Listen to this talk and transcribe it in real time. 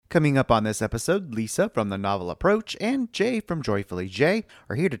Coming up on this episode, Lisa from The Novel Approach and Jay from Joyfully Jay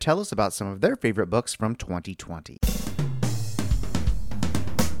are here to tell us about some of their favorite books from 2020.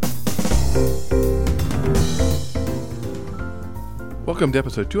 Welcome to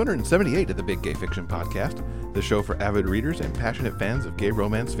episode 278 of the Big Gay Fiction Podcast, the show for avid readers and passionate fans of gay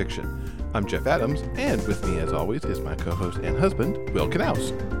romance fiction. I'm Jeff Adams, and with me, as always, is my co-host and husband, Will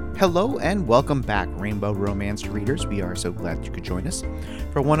Knaus. Hello and welcome back, Rainbow Romance readers. We are so glad you could join us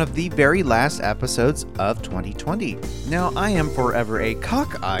for one of the very last episodes of 2020. Now, I am forever a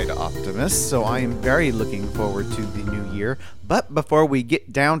cockeyed optimist, so I am very looking forward to the new year. But before we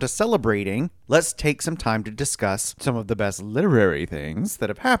get down to celebrating, let's take some time to discuss some of the best literary things that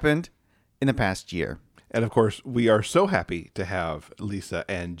have happened in the past year. And of course, we are so happy to have Lisa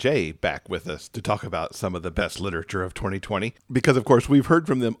and Jay back with us to talk about some of the best literature of 2020. Because, of course, we've heard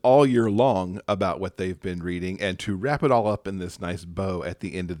from them all year long about what they've been reading. And to wrap it all up in this nice bow at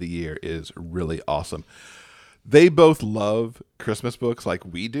the end of the year is really awesome. They both love Christmas books like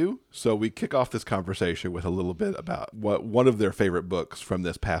we do. So we kick off this conversation with a little bit about what one of their favorite books from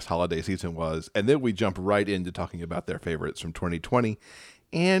this past holiday season was. And then we jump right into talking about their favorites from 2020.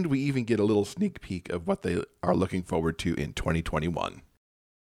 And we even get a little sneak peek of what they are looking forward to in 2021.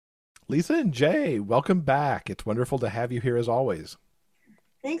 Lisa and Jay, welcome back. It's wonderful to have you here as always.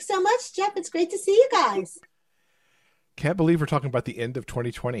 Thanks so much, Jeff. It's great to see you guys. Can't believe we're talking about the end of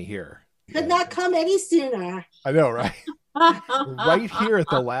 2020 here. Could not come any sooner. I know, right? Right here at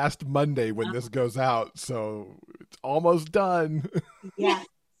the last Monday when this goes out. So it's almost done. Yeah.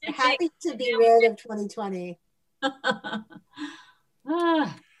 Happy to be rid of 2020.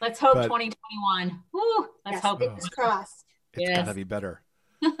 Let's hope 2021. Woo, let's hope it's crossed. It's gotta be better.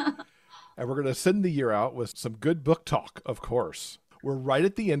 And we're gonna send the year out with some good book talk, of course. We're right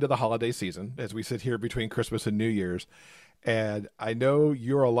at the end of the holiday season as we sit here between Christmas and New Year's. And I know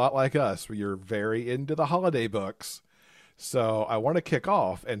you're a lot like us, where you're very into the holiday books. So I want to kick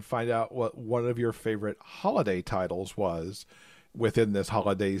off and find out what one of your favorite holiday titles was within this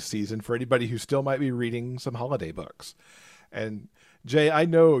holiday season for anybody who still might be reading some holiday books. And Jay, I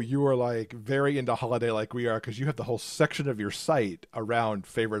know you are like very into holiday like we are because you have the whole section of your site around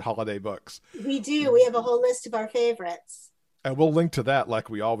favorite holiday books. We do. We have a whole list of our favorites. And we'll link to that like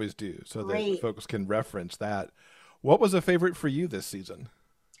we always do so that folks can reference that. What was a favorite for you this season?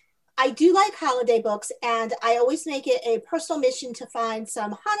 I do like holiday books, and I always make it a personal mission to find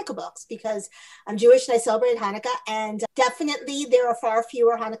some Hanukkah books because I'm Jewish and I celebrate Hanukkah, and definitely there are far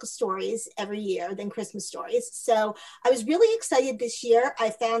fewer Hanukkah stories every year than Christmas stories. So I was really excited this year.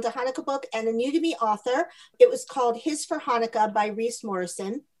 I found a Hanukkah book and a new to me author. It was called His for Hanukkah by Reese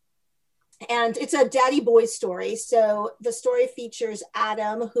Morrison. And it's a daddy boy story. So the story features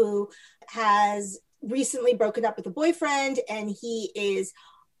Adam, who has recently broken up with a boyfriend, and he is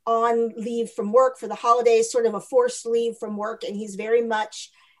on leave from work for the holidays, sort of a forced leave from work. And he's very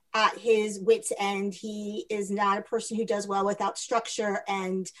much at his wit's end. He is not a person who does well without structure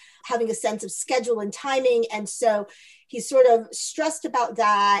and having a sense of schedule and timing. And so he's sort of stressed about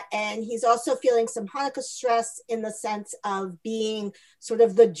that. And he's also feeling some Hanukkah stress in the sense of being sort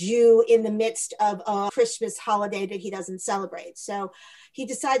of the Jew in the midst of a Christmas holiday that he doesn't celebrate. So he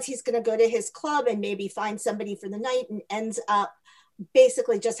decides he's going to go to his club and maybe find somebody for the night, and ends up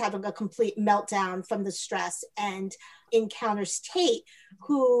basically just having a complete meltdown from the stress, and encounters Tate,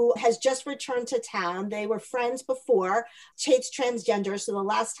 who has just returned to town. They were friends before. Tate's transgender. So the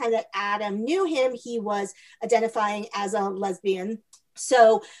last time that Adam knew him, he was identifying as a lesbian.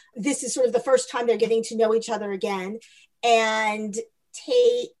 So this is sort of the first time they're getting to know each other again. And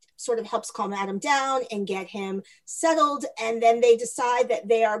Tate sort of helps calm Adam down and get him settled. And then they decide that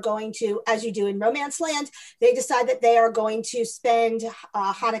they are going to, as you do in Romance Land, they decide that they are going to spend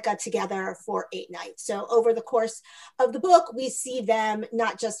Hanukkah together for 8 nights. So over the course of the book, we see them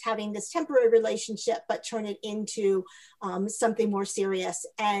not just having this temporary relationship, but turn it into something more serious.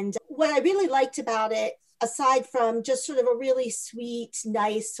 And what I really liked about it, aside from just sort of a really sweet,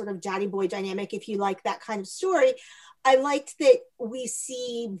 nice sort of daddy boy dynamic, if you like that kind of story, I liked that we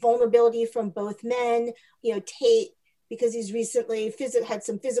see vulnerability from both men. You know, Tate, because he's recently had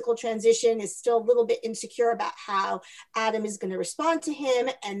some physical transition, is still a little bit insecure about how Adam is going to respond to him.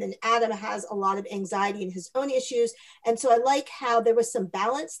 And then Adam has a lot of anxiety and his own issues. And so I like how there was some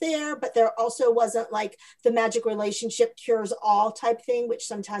balance there, but there also wasn't like the magic relationship cures all type thing, which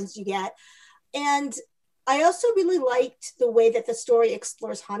sometimes you get. And I also really liked the way that the story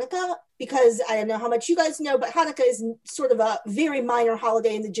explores Hanukkah, because I don't know how much you guys know, but Hanukkah is sort of a very minor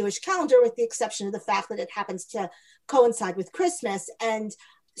holiday in the Jewish calendar, with the exception of the fact that it happens to coincide with Christmas. And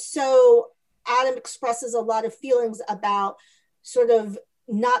so Adam expresses a lot of feelings about sort of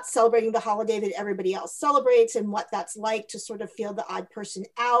not celebrating the holiday that everybody else celebrates, and what that's like to sort of feel the odd person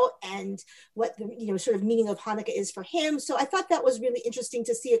out, and what the sort of meaning of Hanukkah is for him. So I thought that was really interesting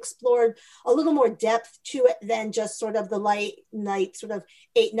to see explored a little more depth to it than just sort of the light night, sort of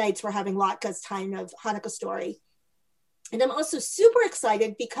 8 nights we're having Latka's time of Hanukkah story. And I'm also super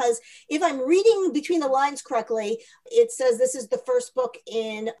excited because if I'm reading between the lines correctly, it says this is the first book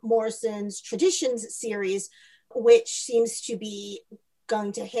in Morrison's Traditions series, which seems to be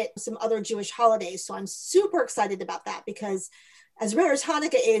going to hit some other Jewish holidays. So I'm super excited about that, because as rare as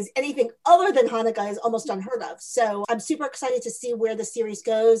Hanukkah is, anything other than Hanukkah is almost unheard of. So I'm super excited to see where the series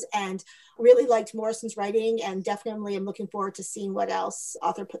goes, and really liked Morrison's writing, and definitely am looking forward to seeing what else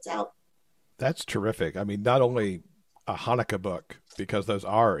author puts out. That's terrific. I mean, not only a Hanukkah book, because those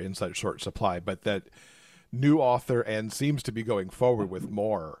are in such short supply, but that new author, and seems to be going forward with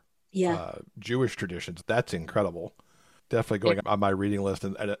more Jewish traditions. That's incredible. Definitely going on my reading list,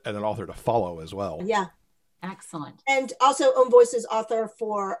 and an author to follow as well. Yeah. Excellent. And also Own Voices author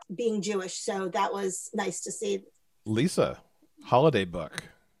for being Jewish. So that was nice to see. Lisa, holiday book.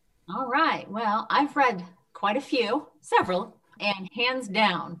 All right. Well, I've read quite a few, several, and hands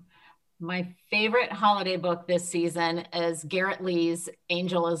down, my favorite holiday book this season is Garrett Lee's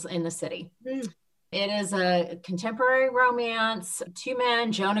Angel is in the City. Mm. It is a contemporary romance, 2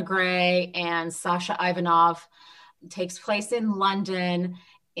 men, Jonah Gray and Sasha Ivanov. It takes place in London,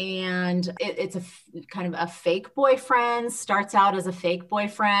 and it's a kind of a fake boyfriend. Starts out as a fake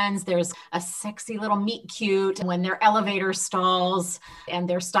boyfriend. There's a sexy little meet cute when their elevator stalls and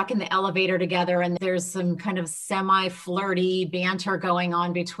they're stuck in the elevator together, and there's some kind of semi-flirty banter going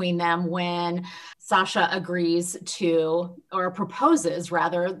on between them when Sasha agrees to, or proposes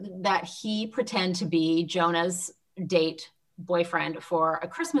rather, that he pretend to be Jonah's boyfriend for a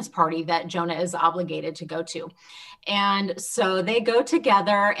Christmas party that Jonah is obligated to go to. And so they go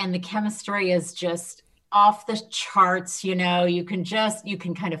together, and the chemistry is just off the charts. You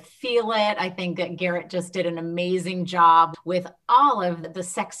can kind of feel it. I think that Garrett just did an amazing job with all of the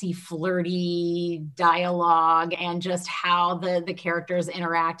sexy, flirty dialogue, and just how the characters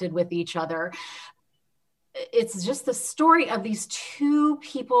interacted with each other. It's just the story of these 2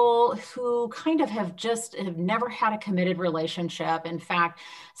 people who kind of have never had a committed relationship. In fact,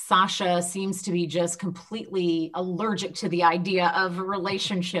 Sasha seems to be just completely allergic to the idea of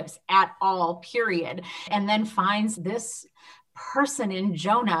relationships at all, period. And then finds this person in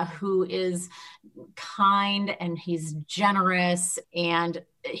Jonah who is kind, and he's generous, and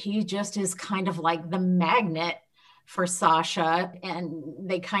he just is kind of like the magnet for Sasha, and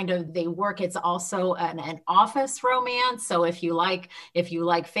they work. It's also an office romance. So if you like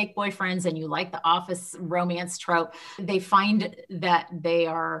fake boyfriends and you like the office romance trope, they find that they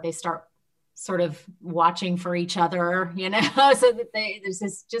start sort of watching for each other, so that there's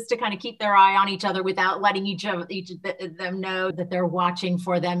this, just to kind of keep their eye on each other without letting each of them know that they're watching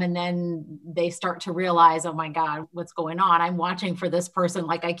for them. And then they start to realize, oh my God, what's going on? I'm watching for this person.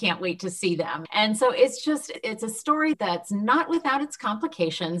 Like, I can't wait to see them. And so it's a story that's not without its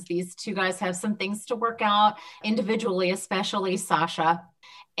complications. These 2 guys have some things to work out individually, especially Sasha.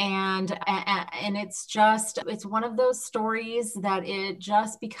 And it's one of those stories that it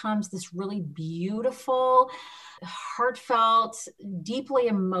just becomes this really beautiful, heartfelt, deeply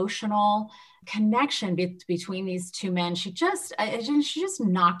emotional connection between these 2 men. She just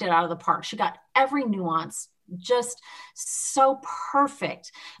knocked it out of the park. She got every nuance just so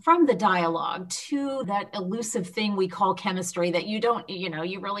perfect, from the dialogue to that elusive thing we call chemistry that you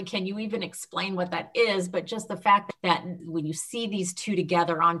really, can you even explain what that is? But just the fact that when you see these 2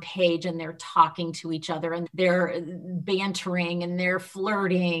 together on page, and they're talking to each other, and they're bantering, and they're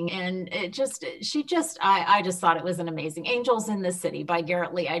flirting, and I just thought it was an amazing. Angels in the City by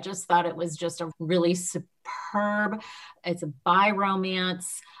Garrett Lee. I just thought it was just a really superb. It's a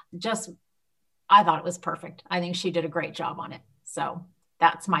bi-romance. I thought it was perfect. I think she did a great job on it. So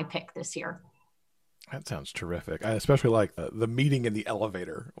that's my pick this year. That sounds terrific. I especially like the meeting in the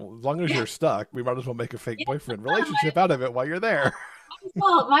elevator. Well, as long as you're stuck, we might as well make a fake boyfriend relationship out of it while you're there.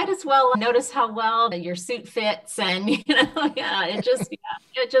 Might as well notice how well your suit fits, and it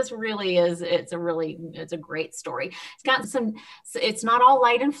just really is. It's a great story. It's not all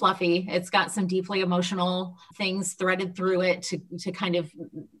light and fluffy. It's got some deeply emotional things threaded through it to kind of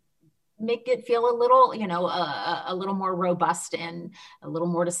make it feel a little, a little more robust, and a little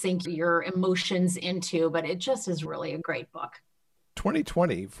more to sink your emotions into. But it just is really a great book.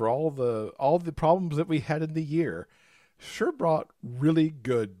 2020, for all the problems that we had in the year, sure brought really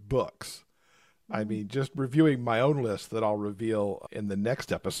good books. I mean, just reviewing my own list that I'll reveal in the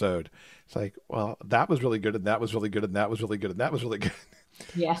next episode, it's like, well, that was really good, and that was really good, and that was really good, and that was really good.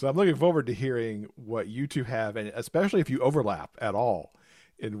 Yeah. So I'm looking forward to hearing what you two have, and especially if you overlap at all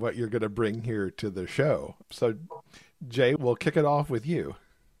in what you're going to bring here to the show. So, Jay, we'll kick it off with you.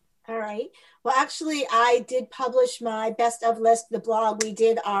 All right. Well, actually, I did publish my best of list, the blog. We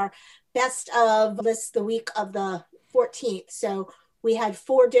did our best of list the week of the 14th. So we had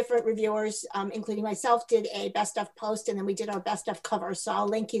 4 different reviewers, including myself, did a best of post, and then we did our best of cover. So I'll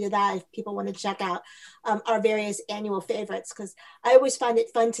link you to that if people want to check out our various annual favorites, because I always find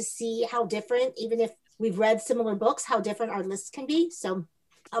it fun to see how different, even if we've read similar books, how different our lists can be. So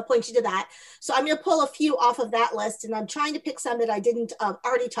I'll point you to that. So I'm going to pull a few off of that list, and I'm trying to pick some that I didn't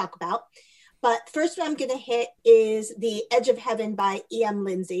already talk about. But first one I'm going to hit is The Edge of Heaven by E.M.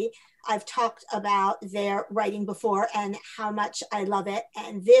 Lindsay. I've talked about their writing before and how much I love it.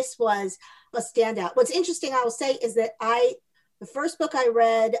 And this was a standout. What's interesting, I will say, is that the first book I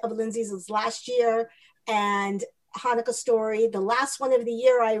read of Lindsay's was last year, and Hanukkah Story. The last one of the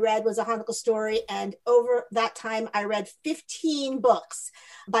year I read was a Hanukkah Story. And over that time, I read 15 books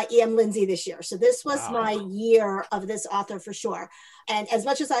by E.M. Lindsay this year. So this was my year of this author for sure. And as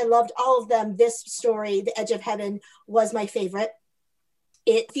much as I loved all of them, this story, The Edge of Heaven, was my favorite.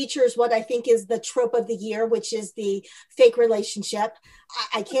 It features what I think is the trope of the year, which is the fake relationship.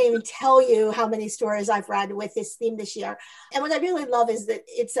 I can't even tell you how many stories I've read with this theme this year. And what I really love is that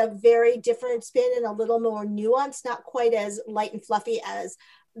it's a very different spin and a little more nuanced, not quite as light and fluffy as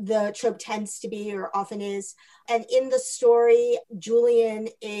the trope tends to be or often is. And in the story, Julian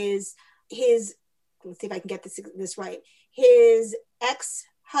is let's see if I can get this right. His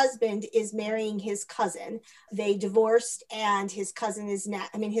ex-husband is marrying his cousin. They divorced, and his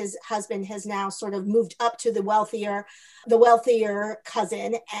husband has now sort of moved up to the wealthier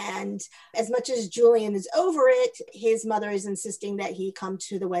cousin. And as much as Julian is over it, his mother is insisting that he come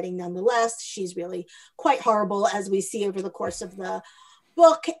to the wedding nonetheless. She's really quite horrible, as we see over the course of the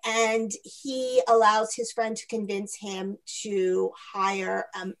book, and he allows his friend to convince him to hire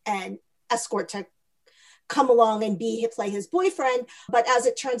an escort to come along and play his boyfriend. But as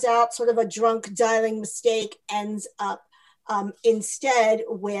it turns out, sort of a drunk dialing mistake ends up instead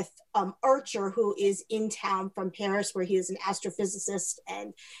with Archer, who is in town from Paris, where he is an astrophysicist,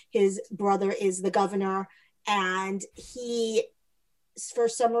 and his brother is the governor. And he, for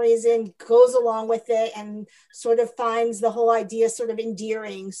some reason, goes along with it and sort of finds the whole idea sort of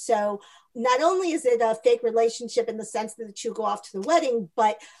endearing. So not only is it a fake relationship in the sense that the two go off to the wedding,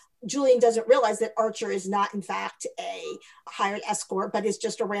 but Julian doesn't realize that Archer is not, in fact, a hired escort, but is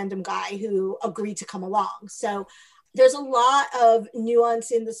just a random guy who agreed to come along. So there's a lot of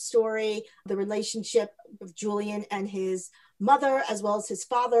nuance in the story, the relationship of Julian and his mother, as well as his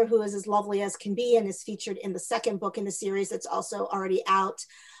father, who is as lovely as can be and is featured in the second book in the series that's also already out.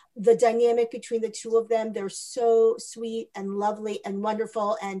 The dynamic between the two of them, they're so sweet and lovely and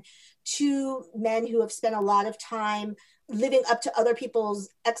wonderful, and two men who have spent a lot of time living up to other people's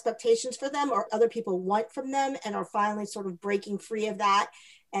expectations for them or other people want from them, and are finally sort of breaking free of that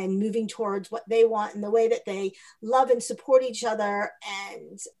and moving towards what they want in the way that they love and support each other.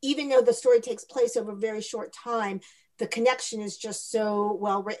 And even though the story takes place over a very short time, the connection is just so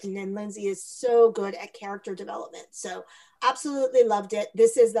well written, and Lindsay is so good at character development. So absolutely loved it.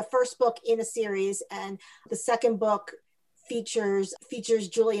 This is the first book in a series, and the second book features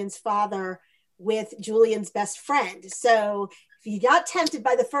Julian's father with Julian's best friend. So if you got tempted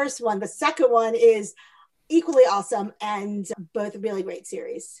by the first one, the second one is equally awesome, and both really great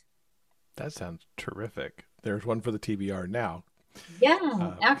series. That sounds terrific. There's one for the TBR now.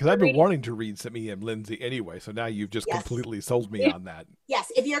 Yeah. Because I've been wanting to read some E.M. Lindsay anyway, so now you've just completely sold me on that.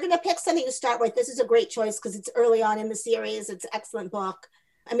 Yes, if you're going to pick something to start with, this is a great choice because it's early on in the series. It's an excellent book.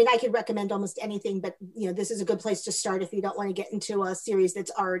 I mean, I could recommend almost anything, but this is a good place to start if you don't want to get into a series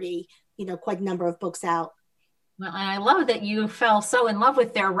that's already, quite a number of books out. Well, and I love that you fell so in love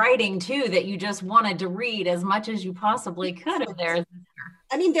with their writing too, that you just wanted to read as much as you possibly could of theirs.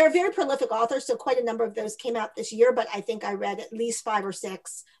 I mean, they're very prolific authors, so quite a number of those came out this year, but I think I read at least 5 or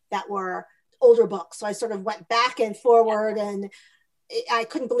 6 that were older books. So I sort of went back and forward, and I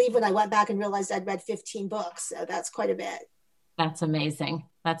couldn't believe when I went back and realized I'd read 15 books. So that's quite a bit. That's amazing.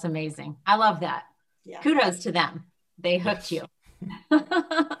 That's amazing. I love that. Yeah. Kudos to them. They hooked you.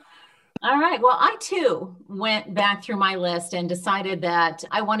 All right. Well, I too went back through my list and decided that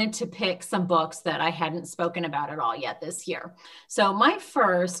I wanted to pick some books that I hadn't spoken about at all yet this year. So my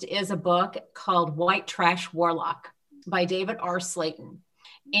first is a book called White Trash Warlock by David R. Slayton.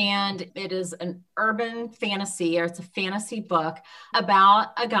 And it is an urban fantasy, or it's a fantasy book about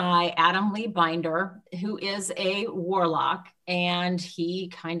a guy, Adam Lee Binder, who is a warlock, and he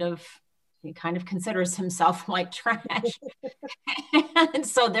kind of he kind of considers himself white trash. And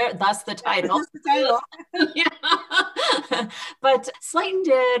so thus the title. Yeah. But Slayton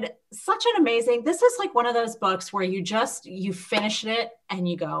did such an amazing, this is like one of those books where you finish it and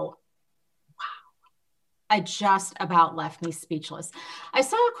you go, it just about left me speechless. I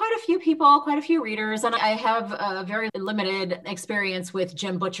saw quite a few readers, and I have a very limited experience with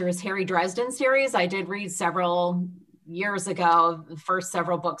Jim Butcher's Harry Dresden series. I did read several years ago, the first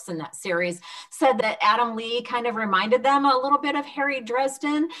several books in that series, said that Adam Lee kind of reminded them a little bit of Harry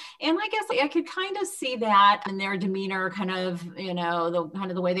Dresden. And I guess I could kind of see that in their demeanor, kind of,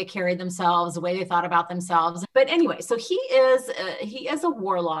 the way they carried themselves, the way they thought about themselves. But anyway, so he is a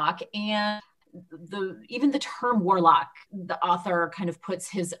warlock, and even the term warlock, the author kind of puts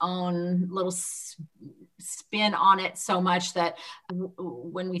his own little spin on it so much that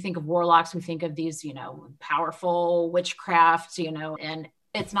when we think of warlocks, we think of these, powerful witchcraft, and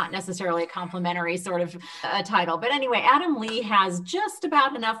it's not necessarily a complimentary sort of title. But anyway, Adam Lee has just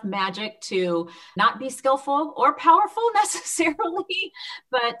about enough magic to not be skillful or powerful necessarily,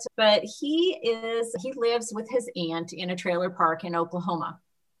 but he lives with his aunt in a trailer park in Oklahoma.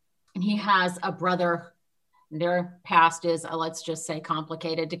 And he has a brother. Their past is, let's just say,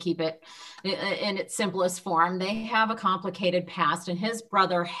 complicated to keep it in its simplest form. They have a complicated past, and his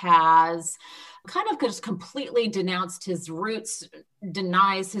brother has kind of just completely denies his roots.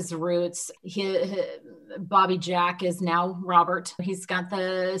 Bobby Jack is now Robert. He's got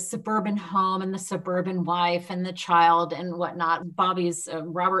the suburban home and the suburban wife and the child and whatnot.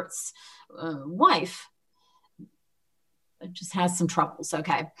 Robert's wife just has some troubles.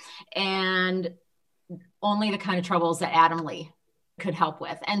 Okay. And only the kind of troubles that Adam Lee could help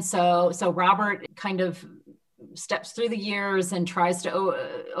with. And so Robert kind of steps through the years and tries to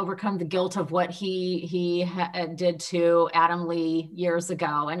overcome the guilt of what he did to Adam Lee years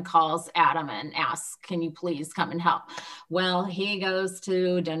ago, and calls Adam and asks, can you please come and help? Well, he goes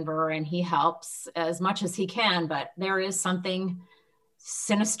to Denver and he helps as much as he can, but there is something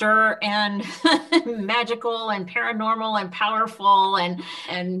sinister and magical and paranormal and powerful,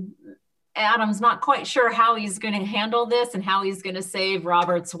 and Adam's not quite sure how he's going to handle this and how he's going to save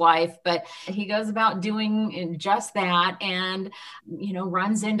Robert's wife, but he goes about doing just that, and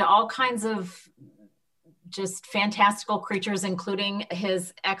runs into all kinds of just fantastical creatures, including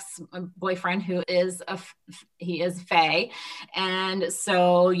his ex-boyfriend, who is he is Fae. And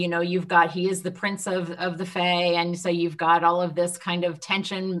so, he is the prince of the Fae. And so you've got all of this kind of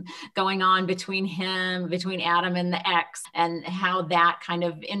tension going on between Adam and the ex, and how that kind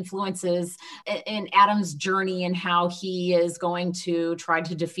of influences in Adam's journey, and how he is going to try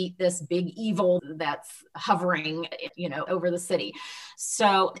to defeat this big evil that's hovering, over the city.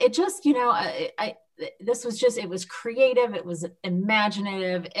 So it just, it was creative. It was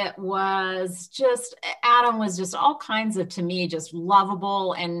imaginative. It was just, Adam was just all kinds of, to me, just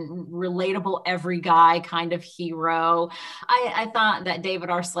lovable and relatable, every guy kind of hero. I thought that David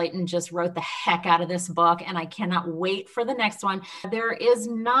R. Slayton just wrote the heck out of this book, and I cannot wait for the next one. There is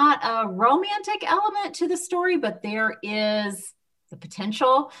not a romantic element to the story, but there is the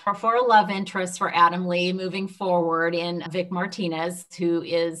potential for a love interest for Adam Lee moving forward in Vic Martinez,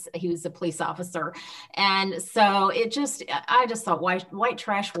 he was a police officer. And so I just thought White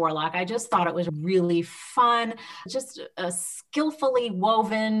Trash Warlock, I just thought it was really fun, just a skillfully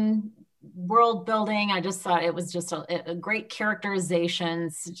woven world building. I just thought it was just a great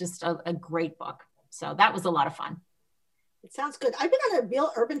characterizations, just a great book. So that was a lot of fun. It sounds good. I've been on a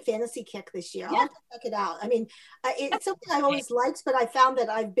real urban fantasy kick this year. I'll have to check it out. I mean, it's something I've always liked, but I found that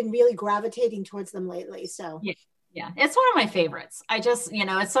I've been really gravitating towards them lately. So yeah, it's one of my favorites. I just,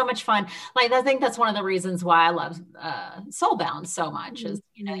 it's so much fun. Like, I think that's one of the reasons why I love Soulbound so much. Is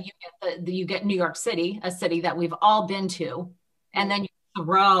you get New York City, a city that we've all been to, and then you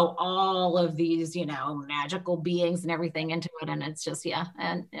throw all of these, magical beings and everything into it, and it's just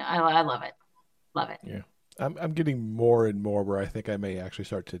and I love it. Yeah. I'm getting more and more where I think I may actually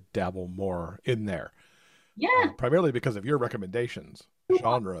start to dabble more in there. Yeah. Primarily because of your recommendations,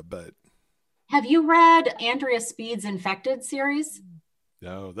 genre, but. Have you read Andrea Speed's Infected series?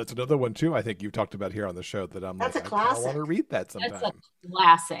 No, that's another one too. I think you've talked about here on the show that that's a classic. I want to read that sometime. It's a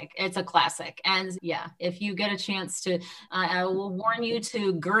classic. It's a classic. And if you get a chance to, I will warn you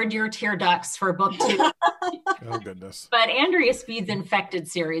to gird your tear ducts for book 2. Oh goodness. But Andrea Speed's Infected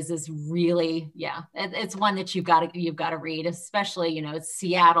series is really, it's one that you've got to read, especially, it's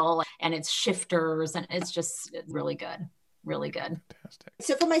Seattle and it's shifters, and it's really good. Really good. Fantastic.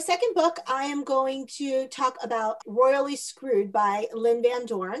 So for my second book, I am going to talk about Royally Screwed by Lynn Van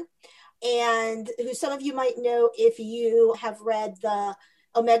Doren, and who some of you might know if you have read the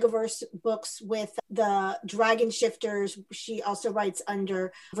Omegaverse books with the Dragon Shifters. She also writes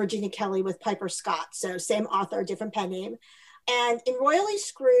under Virginia Kelly with Piper Scott. So same author, different pen name. And in Royally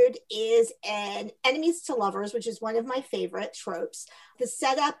Screwed is an enemies to lovers, which is one of my favorite tropes. The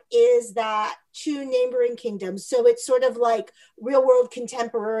setup is that two neighboring kingdoms. So it's sort of like real world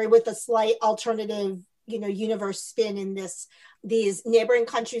contemporary with a slight alternative, universe spin in these neighboring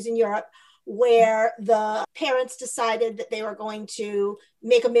countries in Europe, where the parents decided that they were going to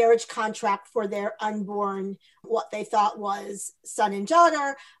make a marriage contract for their unborn, what they thought was son and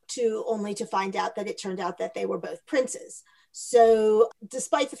daughter, only to find out that it turned out that they were both princes. So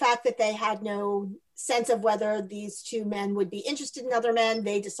despite the fact that they had no sense of whether these two men would be interested in other men,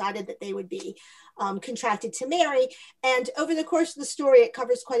 they decided that they would be contracted to marry. And over the course of the story, it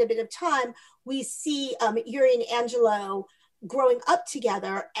covers quite a bit of time. We see Yuri and Angelo growing up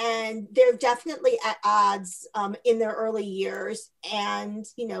together, and they're definitely at odds in their early years, and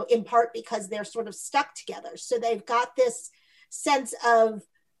in part because they're sort of stuck together. So they've got this sense of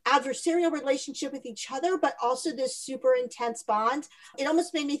adversarial relationship with each other, but also this super intense bond. It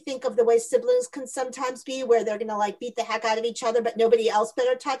almost made me think of the way siblings can sometimes be, where they're gonna like beat the heck out of each other, but nobody else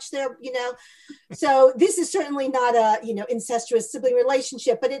better touch their, So this is certainly not a, incestuous sibling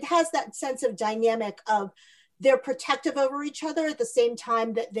relationship, but it has that sense of dynamic of they're protective over each other at the same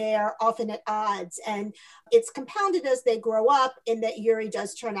time that they're often at odds. And it's compounded as they grow up, in that Yuri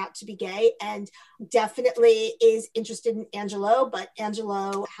does turn out to be gay and definitely is interested in Angelo, but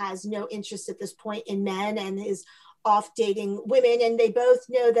Angelo has no interest at this point in men and is off dating women. And they both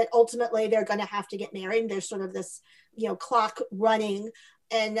know that ultimately they're going to have to get married. There's sort of this, clock running,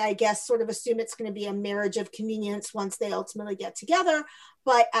 and I guess sort of assume it's going to be a marriage of convenience once they ultimately get together.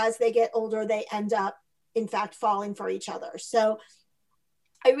 But as they get older, they end up in fact falling for each other. So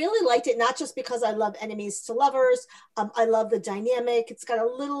I really liked it, not just because I love enemies to lovers. I love the dynamic. It's got a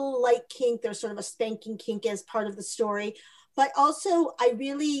little light kink. There's sort of a spanking kink as part of the story, but also I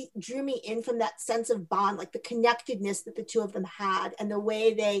really drew me in from that sense of bond, like the connectedness that the two of them had, and the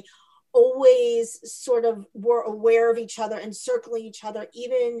way they always sort of were aware of each other and circling each other,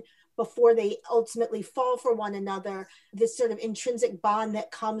 even before they ultimately fall for one another. This sort of intrinsic bond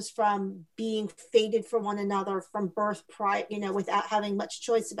that comes from being fated for one another from birth, without having much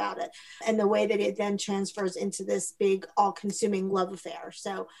choice about it, and the way that it then transfers into this big all-consuming love affair.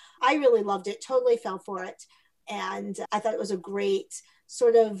 So I really loved it, totally fell for it, and I thought it was a great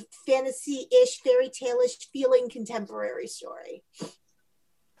sort of fantasy-ish, fairy tale-ish feeling contemporary story.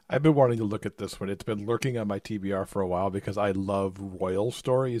 I've been wanting to look at this one. It's been lurking on my TBR for a while because I love royal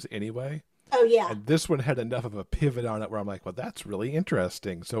stories anyway. Oh, yeah. And this one had enough of a pivot on it where I'm like, well, that's really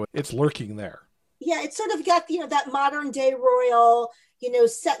interesting. So it's lurking there. Yeah, it's sort of got, that modern day royal,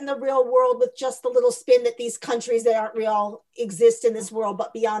 set in the real world with just the little spin that these countries that aren't real exist in this world.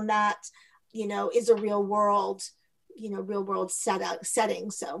 But beyond that, is a real world,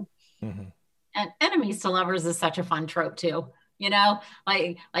 setting. So. Mm-hmm. And enemies to lovers is such a fun trope too.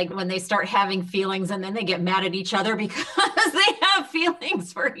 Like when they start having feelings and then they get mad at each other because they have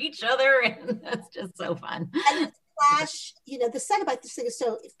feelings for each other, and that's just so fun. And this clash, the setup I just think is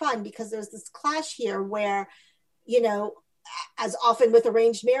so fun because there's this clash here where, as often with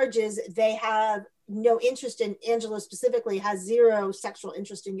arranged marriages, they have no interest in, Angelo specifically has zero sexual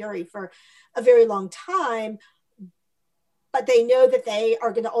interest in Yuri for a very long time. But they know that they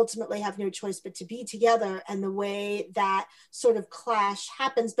are going to ultimately have no choice but to be together, and the way that sort of clash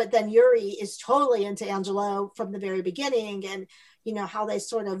happens. But then Yuri is totally into Angelo from the very beginning, and how they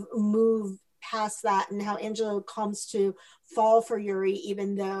sort of move past that, and how Angelo comes to fall for Yuri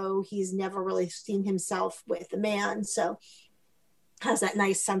even though he's never really seen himself with a man. So has that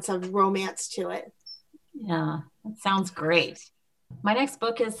nice sense of romance to it. Yeah, that sounds great. My next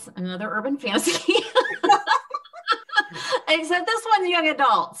book is another urban fantasy. Except this one's young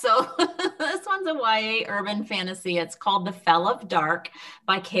adult. So this one's a YA urban fantasy. It's called The Fell of Dark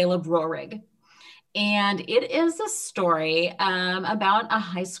by Caleb Roehrig. And it is a story about a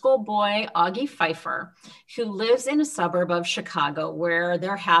high school boy, Augie Pfeiffer, who lives in a suburb of Chicago where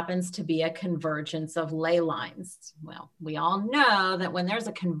there happens to be a convergence of ley lines. Well, we all know that when there's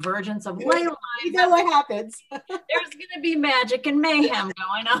a convergence of ley lines, you know what happens. There's going to be magic and mayhem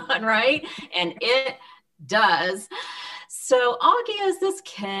going on, right? And it does. So Augie is this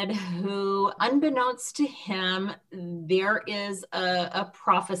kid who, unbeknownst to him, there is a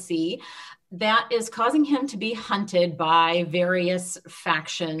prophecy that is causing him to be hunted by various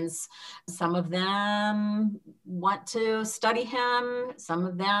factions. Some of them want to study him. Some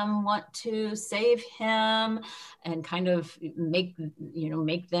of them want to save him and kind of make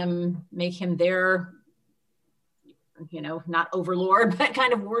him their not overlord, but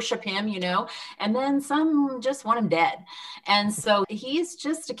kind of worship him, and then some just want him dead. And so he's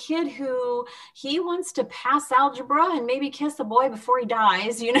just a kid who he wants to pass algebra and maybe kiss a boy before he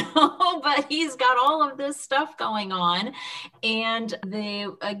dies, but he's got all of this stuff going on. And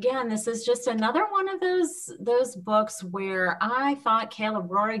this is just another one of those books where I thought Caleb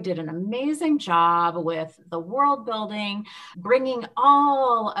Rohrig did an amazing job with the world building, bringing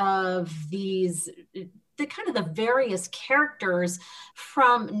all of these the various characters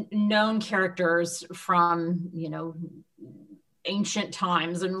from known characters from, ancient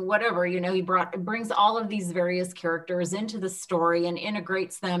times and whatever, he brings all of these various characters into the story and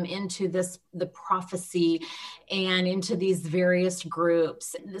integrates them into the prophecy and into these various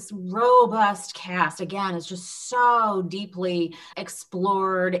groups. This robust cast, again, is just so deeply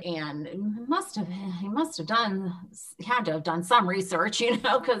explored, and he had to have done some research,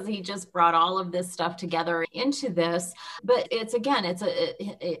 because he just brought all of this stuff together into this. But it's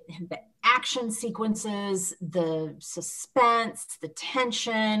action sequences, the suspense, the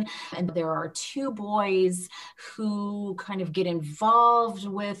tension, and there are two boys who kind of get involved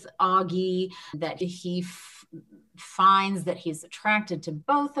with Augie, that he finds that he's attracted to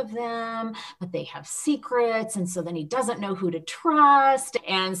both of them, but they have secrets, and so then he doesn't know who to trust.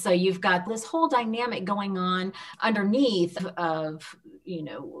 And so you've got this whole dynamic going on underneath of,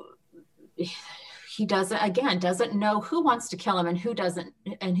 he doesn't know who wants to kill him and who doesn't,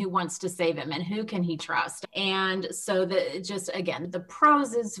 and who wants to save him and who can he trust. And so the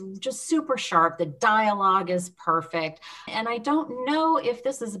prose is just super sharp. The dialogue is perfect. And I don't know if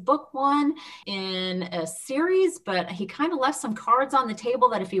this is book one in a series, but he kind of left some cards on the table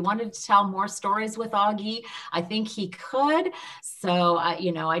that if he wanted to tell more stories with Augie, I think he could. So,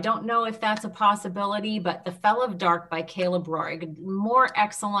 I don't know if that's a possibility, but The Fell of Dark by Caleb Rohrig, more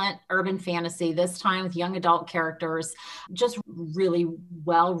excellent urban fantasy, this time with young adult characters, just really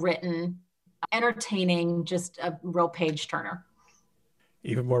well written, entertaining, just a real page turner.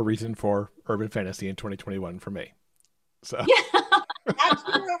 Even more reason for urban fantasy in 2021 for me. So yeah. That's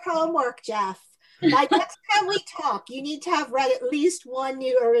your homework, Jeff. By next time we talk, you need to have read at least one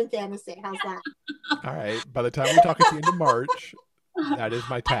new urban fantasy. How's that? All right. By the time we talk at the end of March, that is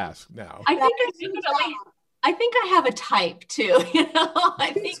my task now. I think I have a type too.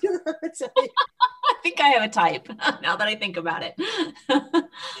 I think I have a type now that I think about it.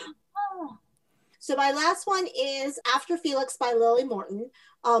 So my last one is After Felix by Lily Morton.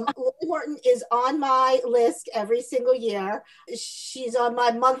 Lily Morton is on my list every single year. She's on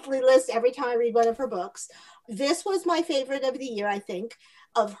my monthly list every time I read one of her books. This was my favorite of the year, I think,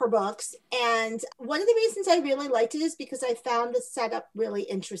 of her books. And one of the reasons I really liked it is because I found the setup really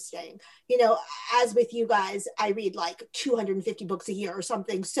interesting. As with you guys, I read like 250 books a year or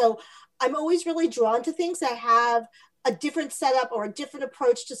something. So I'm always really drawn to things that have a different setup or a different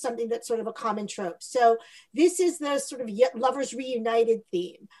approach to something that's sort of a common trope. So this is the sort of lovers reunited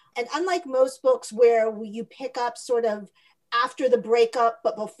theme. And unlike most books where you pick up sort of after the breakup,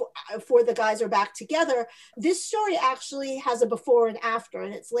 but before the guys are back together, this story actually has a before and after,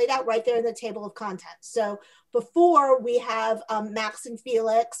 and it's laid out right there in the table of contents. So before, we have Max and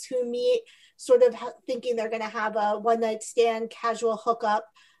Felix, who meet sort of thinking they're going to have a one-night stand, casual hookup,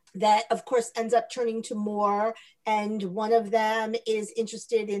 that of course ends up turning to more, and one of them is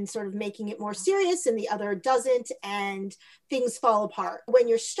interested in sort of making it more serious and the other doesn't, and things fall apart. When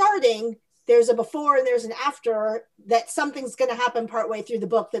you're starting, there's a before and there's an after, that something's going to happen partway through the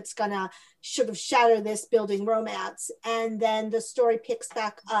book that's going to sort of shatter this building romance. And then the story picks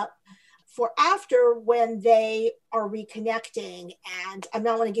back up for after, when they are reconnecting. And I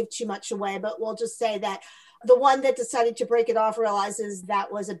don't want to give too much away, but we'll just say that the one that decided to break it off realizes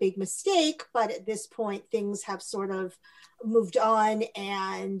that was a big mistake, but at this point things have sort of moved on,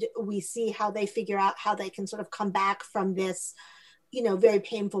 and we see how they figure out how they can sort of come back from this, very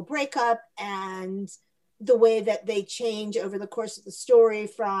painful breakup, and the way that they change over the course of the story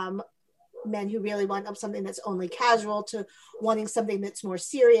from men who really want something that's only casual to wanting something that's more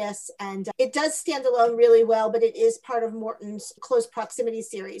serious. And it does stand alone really well, but it is part of Morton's Close Proximity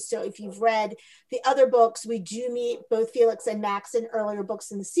series. So if you've read the other books, we do meet both Felix and Max in earlier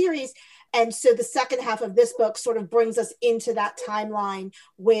books in the series. And so the second half of this book sort of brings us into that timeline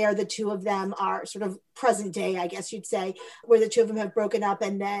where the two of them are sort of present day, I guess you'd say, where the two of them have broken up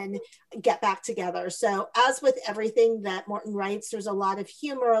and then get back together. So as with everything that Morton writes, there's a lot of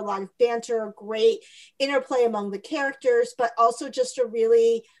humor, a lot of banter, great interplay among the characters, but also just a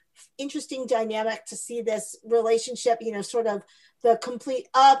really interesting dynamic to see this relationship, sort of the complete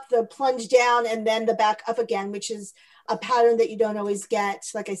up, the plunge down, and then the back up again, which is a pattern that you don't always get.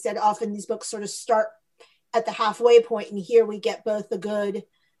 Like I said, often these books sort of start at the halfway point, and here we get both the good,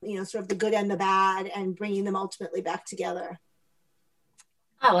 sort of the good and the bad, and bringing them ultimately back together.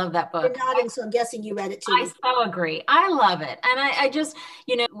 I love that book. You're nodding, so I'm guessing you read it too. I so agree. I love it. And I just,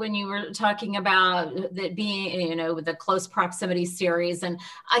 when you were talking about that being, with the close proximity series, and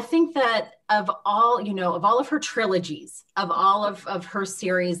I think that of all of her trilogies, of all of her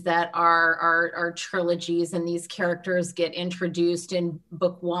series that are trilogies, and these characters get introduced in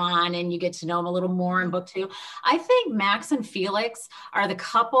book 1 and you get to know them a little more in book 2. I think Max and Felix are the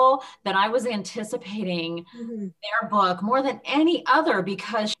couple that I was anticipating their book more than any other,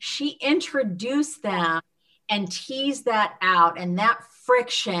 because she introduced them and teased that out, and that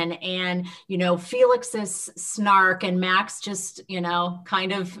friction, and, Felix's snark, and Max just,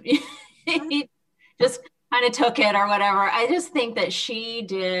 kind of, he just kind of took it or whatever. I just think that she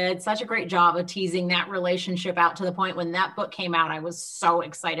did such a great job of teasing that relationship out, to the point when that book came out, I was so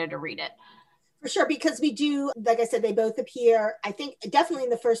excited to read it. For sure, because we do, like I said, they both appear, I think, definitely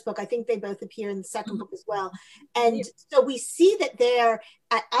in the first book. I think they both appear in the second book as well. And so we see that they're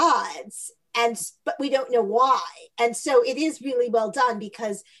at odds, but we don't know why. And so it is really well done,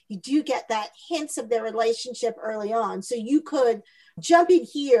 because you do get that hints of their relationship early on. So you could jump in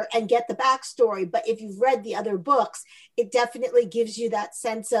here and get the backstory, but if you've read the other books, it definitely gives you that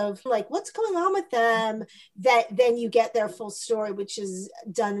sense of like, what's going on with them, that then you get their full story, which is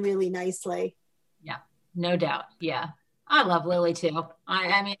done really nicely. Yeah, no doubt. Yeah. I love Lily too.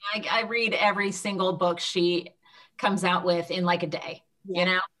 I mean, I read every single book she comes out with in like a day.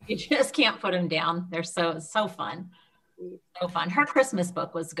 You just can't put them down. They're so fun. So fun. Her Christmas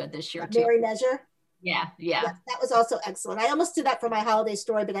book was good this year too. Merry Measure. Yeah. That was also excellent. I almost did that for my holiday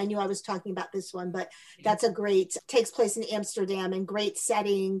story, but I knew I was talking about this one. But that's takes place in Amsterdam, and great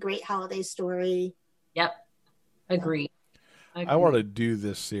setting, great holiday story. Yep. Agree. I want to do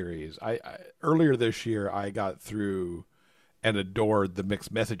this series. I earlier this year, I got through and adored the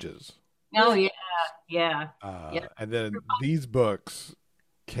mixed messages. Oh yeah. And then these books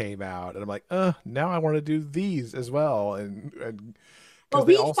came out, and I'm like, now I want to do these as well. And well,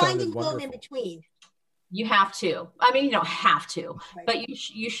 read Finding Home in between. You have to. I mean, you don't have to, right, but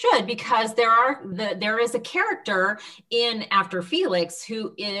you should, because there is a character in After Felix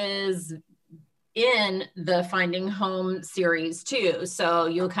who is in the Finding Home series too. So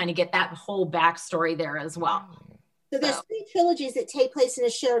you'll kind of get that whole backstory there as well. So there's 3 trilogies that take place in a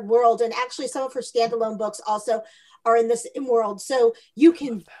shared world, and actually some of her standalone books also are in this world. So you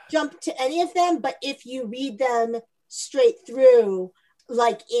can jump to any of them, but if you read them straight through,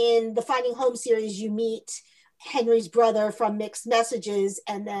 like in the Finding Home series, you meet Henry's brother from Mixed Messages,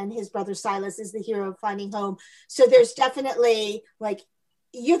 and then his brother Silas is the hero of Finding Home. So there's definitely like,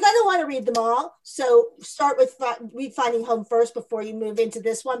 you're going to want to read them all. So start with read Finding Home first before you move into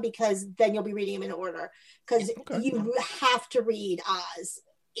this one, because then you'll be reading them in order, because you have to read Oz.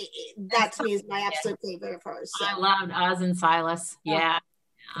 That to me is my absolute favorite of hers. So. I loved Oz and Silas. Yeah.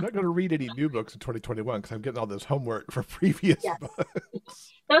 I'm not going to read any new books in 2021 because I'm getting all this homework for previous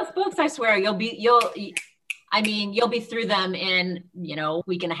books. Those books, I swear, you'll be through them in, a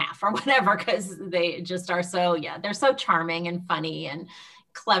week and a half or whatever, because they just are they're so charming and funny and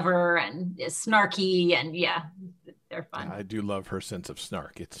clever and snarky, and they're fun. Yeah, I do love her sense of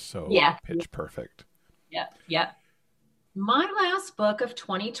snark. It's so pitch perfect. Yeah. My last book of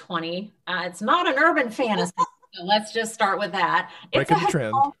 2020, it's not an urban fantasy. So let's just start with that. Breaking the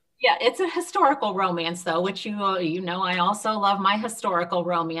trend. Yeah, it's a historical romance, though, which I also love my historical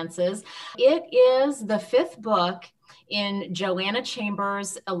romances. It is the 5th book in Joanna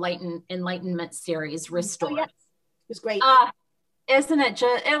Chambers' Enlightenment series, Restored. Oh, yes. It was great. Isn't it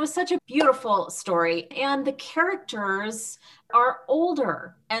it was such a beautiful story, and the characters are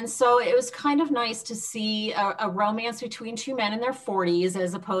older, and so it was kind of nice to see a romance between 2 men in their 40s,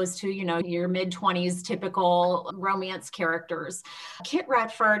 as opposed to your mid-20s typical romance characters. Kit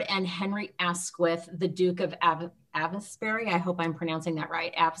Radford and Henry Asquith, the Duke of Avesbury, I hope I'm pronouncing that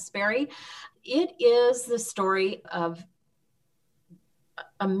right, Avesbury. It is the story of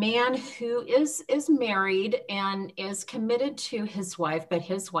a man who is married and is committed to his wife, but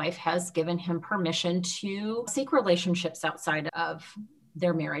his wife has given him permission to seek relationships outside of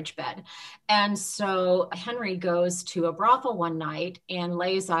their marriage bed. And so Henry goes to a brothel one night and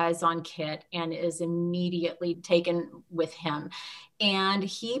lays eyes on Kit and is immediately taken with him. And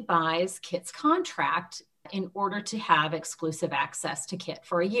he buys Kit's contract in order to have exclusive access to Kit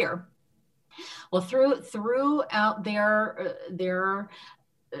for a year. Well, throughout their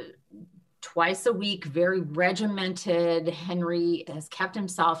twice a week, very regimented, Henry has kept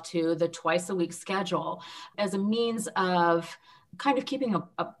himself to the twice a week schedule as a means of kind of keeping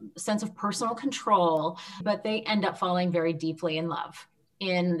a sense of personal control, but they end up falling very deeply in love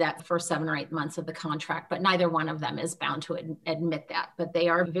in that first 7 or 8 months of the contract. But neither one of them is bound to admit that, but they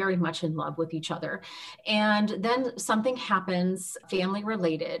are very much in love with each other. And then something happens, family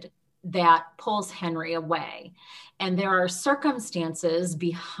related, that pulls Henry away. And there are circumstances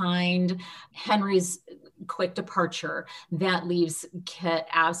behind Henry's quick departure that leaves Kit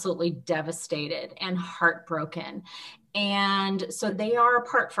absolutely devastated and heartbroken. And so they are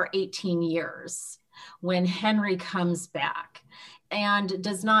apart for 18 years when Henry comes back, and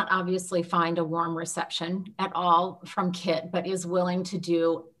does not obviously find a warm reception at all from Kit, but is willing to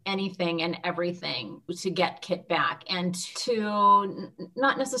do anything and everything to get Kit back and to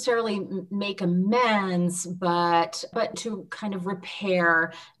not necessarily make amends, but to kind of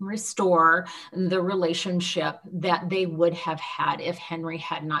repair and restore the relationship that they would have had if Henry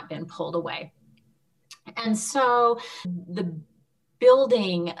had not been pulled away. And so the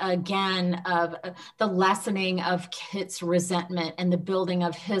building again of the lessening of Kit's resentment and the building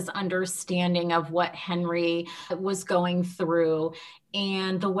of his understanding of what Henry was going through,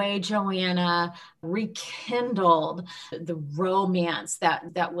 and the way Joanna rekindled the romance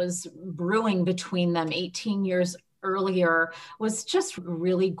that was brewing between them 18 years earlier was just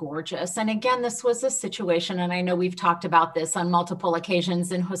really gorgeous. And again, this was a situation, and I know we've talked about this on multiple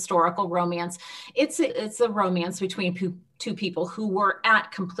occasions in historical romance. It's a romance between two people who were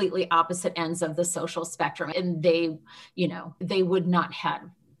at completely opposite ends of the social spectrum, and they would not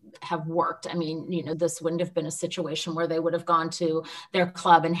have worked. I mean, this wouldn't have been a situation where they would have gone to their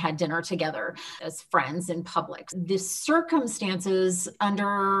club and had dinner together as friends in public. The circumstances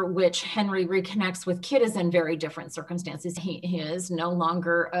under which Henry reconnects with Kit is in very different circumstances. He is no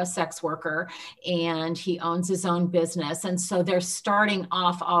longer a sex worker and he owns his own business. And so they're starting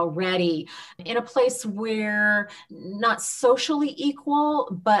off already in a place where not socially equal,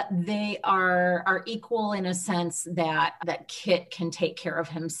 but they are equal in a sense that Kit can take care of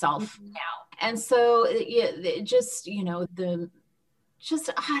himself now. And so it just, I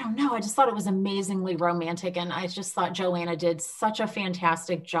don't know. I just thought it was amazingly romantic. And I just thought Joanna did such a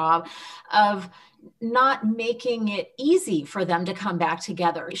fantastic job of not making it easy for them to come back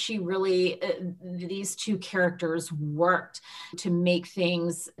together. She really, these two characters worked to make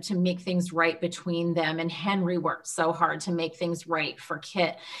things right between them. And Henry worked so hard to make things right for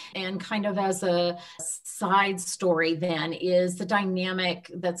Kit. And kind of as a side story then is the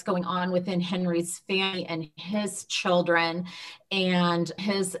dynamic that's going on within Henry's family and his children. And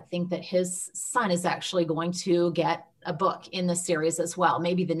I think that his son is actually going to get a book in the series as well,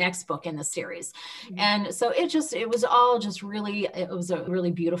 maybe the next book in the series. Mm-hmm. And so it was a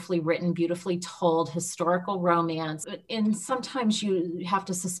really beautifully written, beautifully told historical romance. And sometimes you have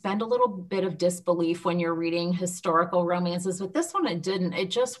to suspend a little bit of disbelief when you're reading historical romances, but this one, it didn't.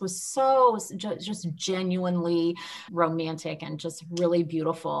 It just was so just genuinely romantic and just really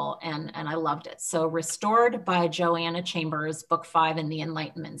beautiful. And I loved it. So Restored by Joanna Chambers, book 5 in the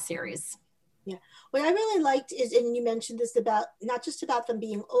Enlightenment series. Yeah. What I really liked is, and you mentioned this about, not just about them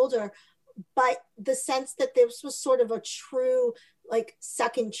being older, but the sense that this was sort of a true, like,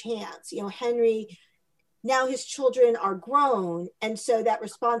 second chance. Henry, now his children are grown. And so that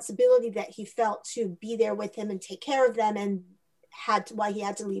responsibility that he felt to be there with him and take care of them and why he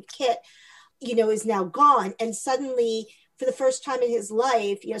had to leave Kit, is now gone. And suddenly, for the first time in his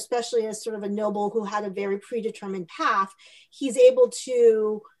life, especially as sort of a noble who had a very predetermined path, he's able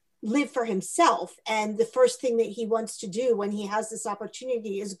to live for himself. And the first thing that he wants to do when he has this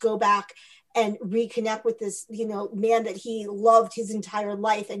opportunity is go back and reconnect with this, man that he loved his entire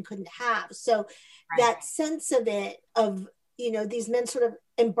life and couldn't have. So right. That sense of it, of, these men sort of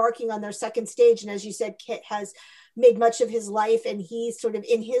embarking on their second stage. And as you said, Kit has made much of his life and he's sort of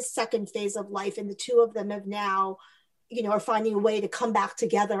in his second phase of life. And the two of them have now, are finding a way to come back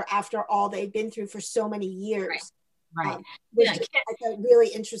together after all they've been through for so many years. Right. Which I thought really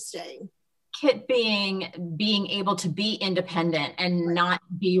interesting. Kit being able to be independent and right. not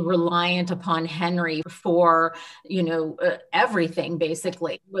be reliant upon Henry for, everything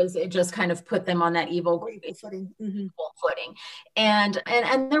basically, it just kind of put them on that equal footing. Mm-hmm. Footing. And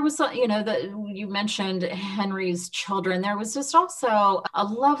there was, you mentioned Henry's children. There was just also a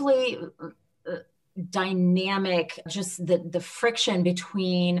lovely dynamic, just the friction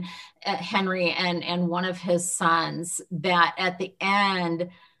between Henry and one of his sons, that at the end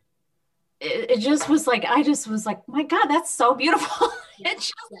it just was like, I just was like, my God, that's so beautiful.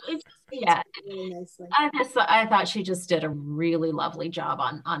 Yeah. Really nicely. I thought she just did a really lovely job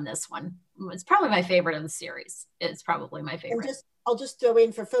on this one. It's probably my favorite of the series. It's probably my favorite. And I'll just throw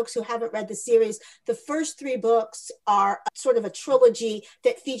in for folks who haven't read the series, the first 3 books are sort of a trilogy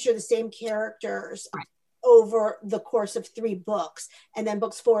that feature the same characters over the course of 3 books. And then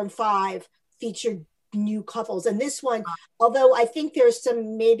books 4 and 5 feature new couples. And this one, although I think there's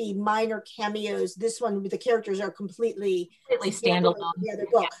some maybe minor cameos, this one, the characters are completely standalone. The other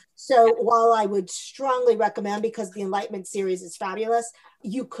book. So while I would strongly recommend, because the Enlightenment series is fabulous,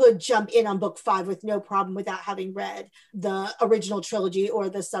 you could jump in on book 5 with no problem without having read the original trilogy or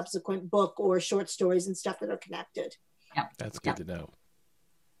the subsequent book or short stories and stuff that are connected. Yeah. That's good to know.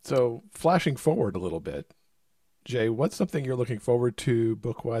 So flashing forward a little bit, Jay, what's something you're looking forward to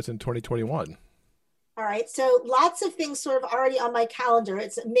book-wise in 2021? All right, so lots of things sort of already on my calendar.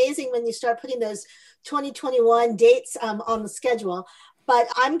 It's amazing when you start putting those 2021 dates on the schedule, but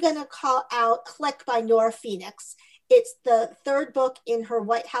I'm going to call out Click by Nora Phoenix. It's the 3rd book in her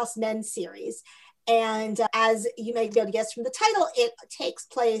White House Men series. And as you may be able to guess from the title, it takes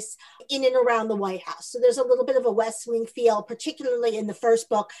place in and around the White House. So there's a little bit of a West Wing feel, particularly in the first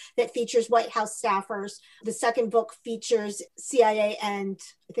book that features White House staffers. The second book features CIA and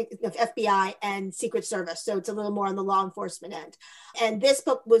I think the FBI and Secret Service. So it's a little more on the law enforcement end. And this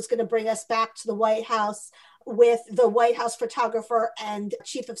book was going to bring us back to the White House with the White House photographer and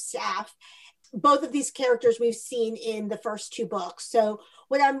chief of staff. Both of these characters we've seen in the first 2 books. So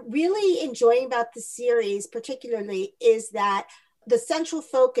what I'm really enjoying about the series particularly is that the central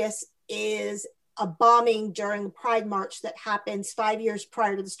focus is a bombing during Pride March that happens 5 years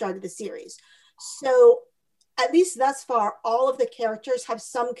prior to the start of the series. So at least thus far, all of the characters have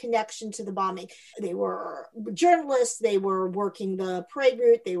some connection to the bombing. They were journalists, they were working the parade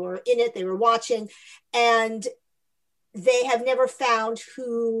route, they were in it, they were watching, and they have never found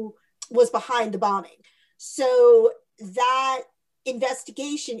who was behind the bombing. So that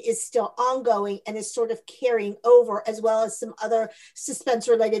investigation is still ongoing and is sort of carrying over, as well as some other suspense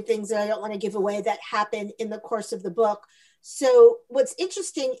related things that I don't want to give away that happen in the course of the book. So what's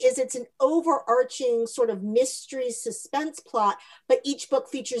interesting is it's an overarching sort of mystery suspense plot, but each book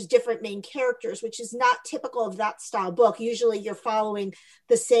features different main characters, which is not typical of that style book. Usually you're following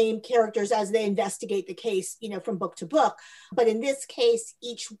the same characters as they investigate the case, from book to book. But in this case,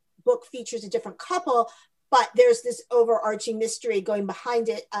 each book features a different couple, but there's this overarching mystery going behind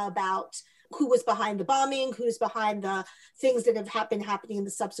it about who was behind the bombing, who's behind the things that have been happening in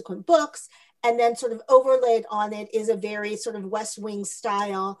the subsequent books. And then sort of overlaid on it is a very sort of West Wing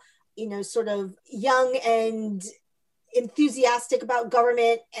style, sort of young and enthusiastic about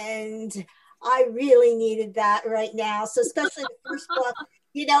government. And I really needed that right now. So especially the first book,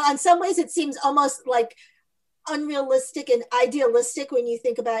 in some ways it seems almost like unrealistic and idealistic when you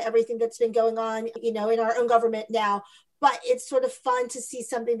think about everything that's been going on, in our own government now. But it's sort of fun to see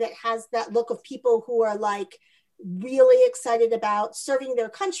something that has that look of people who are like really excited about serving their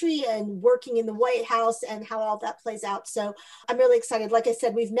country and working in the White House and how all that plays out. So I'm really excited. Like I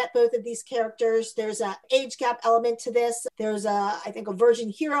said, we've met both of these characters. There's an age gap element to this. There's I think a virgin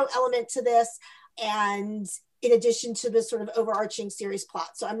hero element to this. And in addition to the sort of overarching series plot.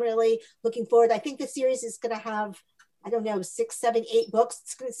 So I'm really looking forward. I think the series is going to have, 6, 7, 8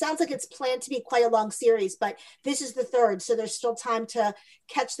 books. It sounds like it's planned to be quite a long series, but this is the 3rd. So there's still time to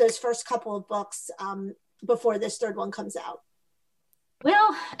catch those first couple of books before this 3rd one comes out.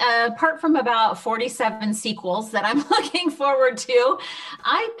 Well, apart from about 47 sequels that I'm looking forward to,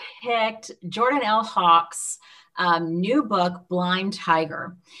 I picked Jordan L. Hawkes' new book, Blind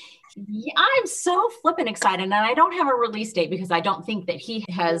Tiger. Yeah, I'm so flippin' excited, and I don't have a release date because I don't think that he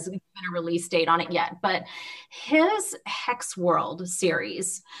has given a release date on it yet. But his Hex World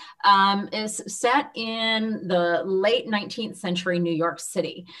series is set in the late 19th century New York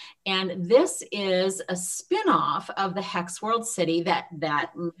City. And this is a spin-off of the Hex World city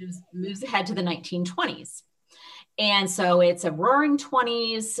that moves ahead to the 1920s. And so it's a Roaring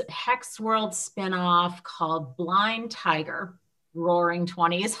Twenties Hex World spin-off called Blind Tiger. Roaring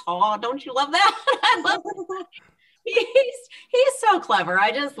 20s. Oh, don't you love that? I love that. He's so clever.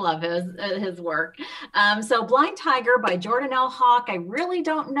 I just love his work. So Blind Tiger by Jordan L. Hawke. I really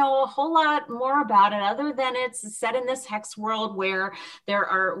don't know a whole lot more about it other than it's set in this hex world where there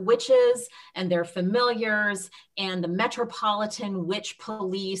are witches and their familiars and the Metropolitan Witch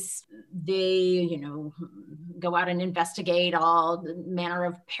Police. They, go out and investigate all manner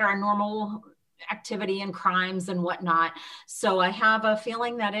of paranormal activity and crimes and whatnot. So I have a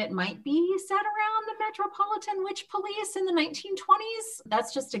feeling that it might be set around the Metropolitan Witch Police in the 1920s.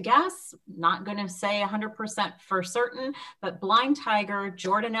 That's just a guess. Not going to say 100% for certain, but Blind Tiger,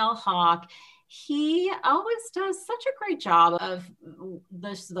 Jordan L. Hawke. he always does such a great job of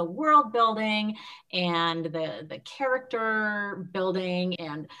the world building and the character building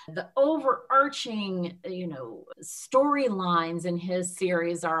and the overarching, storylines in his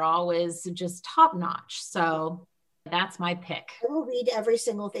series are always just top notch. So that's my pick. I will read every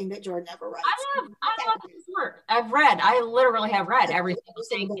single thing that Jordan ever writes. I love his work. I literally have read every single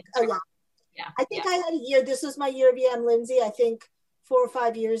thing. Oh, yeah. Yeah. I think I had a year. This was my year of E.M. Lindsay. I think 4 or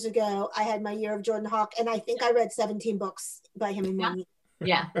 5 years ago, I had my year of Jordan Hawk, and I think I read 17 books by him in 1 year.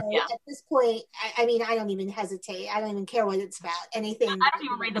 Yeah. So at this point, I mean, I don't even hesitate. I don't even care what it's about. Anything. I don't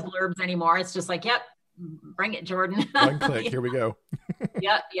even read the blurbs anymore. It's just like, yep, bring it, Jordan. One click, here we go.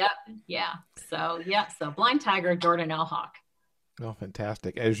 Yep. Yeah. So Blind Tiger, Jordan L. Hawk. Oh,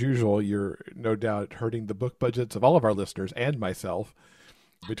 fantastic. As usual, you're no doubt hurting the book budgets of all of our listeners and myself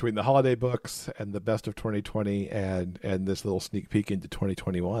between the holiday books and the best of 2020 and this little sneak peek into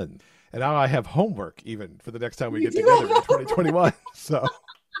 2021. And now I have homework even for the next time we get together in 2021. So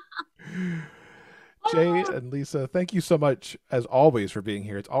Jay and Lisa, thank you so much as always for being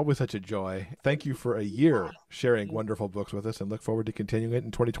here. It's always such a joy. Thank you for a year sharing wonderful books with us, and look forward to continuing it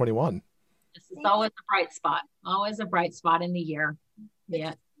in 2021. This is always a bright spot. Always a bright spot in the year.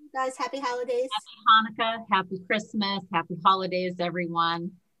 Yeah. Guys, happy holidays. Happy Hanukkah, happy Christmas, happy holidays,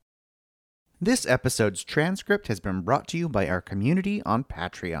 everyone. This episode's transcript has been brought to you by our community on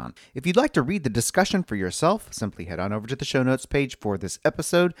Patreon. If you'd like to read the discussion for yourself, simply head on over to the show notes page for this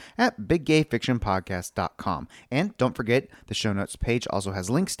episode at biggayfictionpodcast.com. And don't forget, the show notes page also has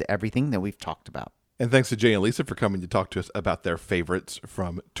links to everything that we've talked about. And thanks to Jay and Lisa for coming to talk to us about their favorites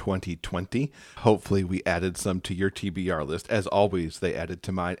from 2020. Hopefully we added some to your TBR list. As always, they added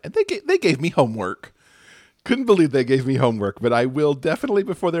to mine. And they gave me homework. Couldn't believe they gave me homework, but I will definitely,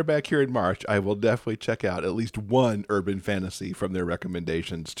 before they're back here in March, I will definitely check out at least one urban fantasy from their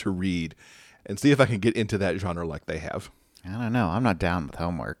recommendations to read and see if I can get into that genre like they have. I don't know. I'm not down with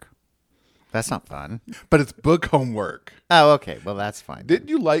homework. That's not fun. But it's book homework. Oh, okay. Well, that's fine. Didn't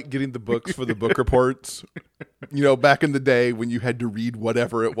you like getting the books for the book reports? Back in the day when you had to read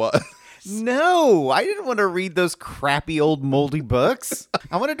whatever it was. No, I didn't want to read those crappy old moldy books.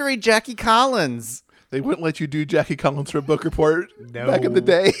 I wanted to read Jackie Collins. They wouldn't let you do Jackie Collins for a book report back in the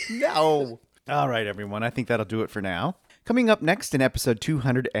day. No. All right, everyone. I think that'll do it for now. Coming up next in episode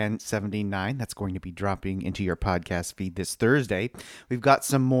 279, that's going to be dropping into your podcast feed this Thursday, we've got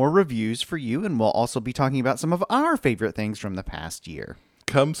some more reviews for you, and we'll also be talking about some of our favorite things from the past year.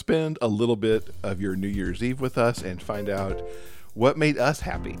 Come spend a little bit of your New Year's Eve with us and find out what made us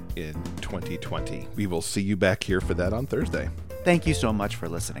happy in 2020. We will see you back here for that on Thursday. Thank you so much for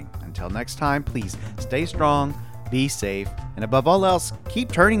listening. Until next time, please stay strong, be safe, and above all else,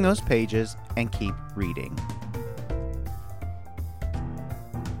 keep turning those pages and keep reading.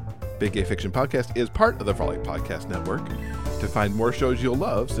 Big Gay Fiction Podcast is part of the Frolic Podcast Network. To find more shows you'll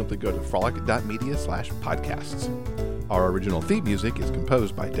love, simply go to frolic.media/podcasts. Our original theme music is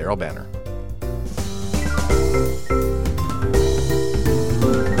composed by Daryl Banner.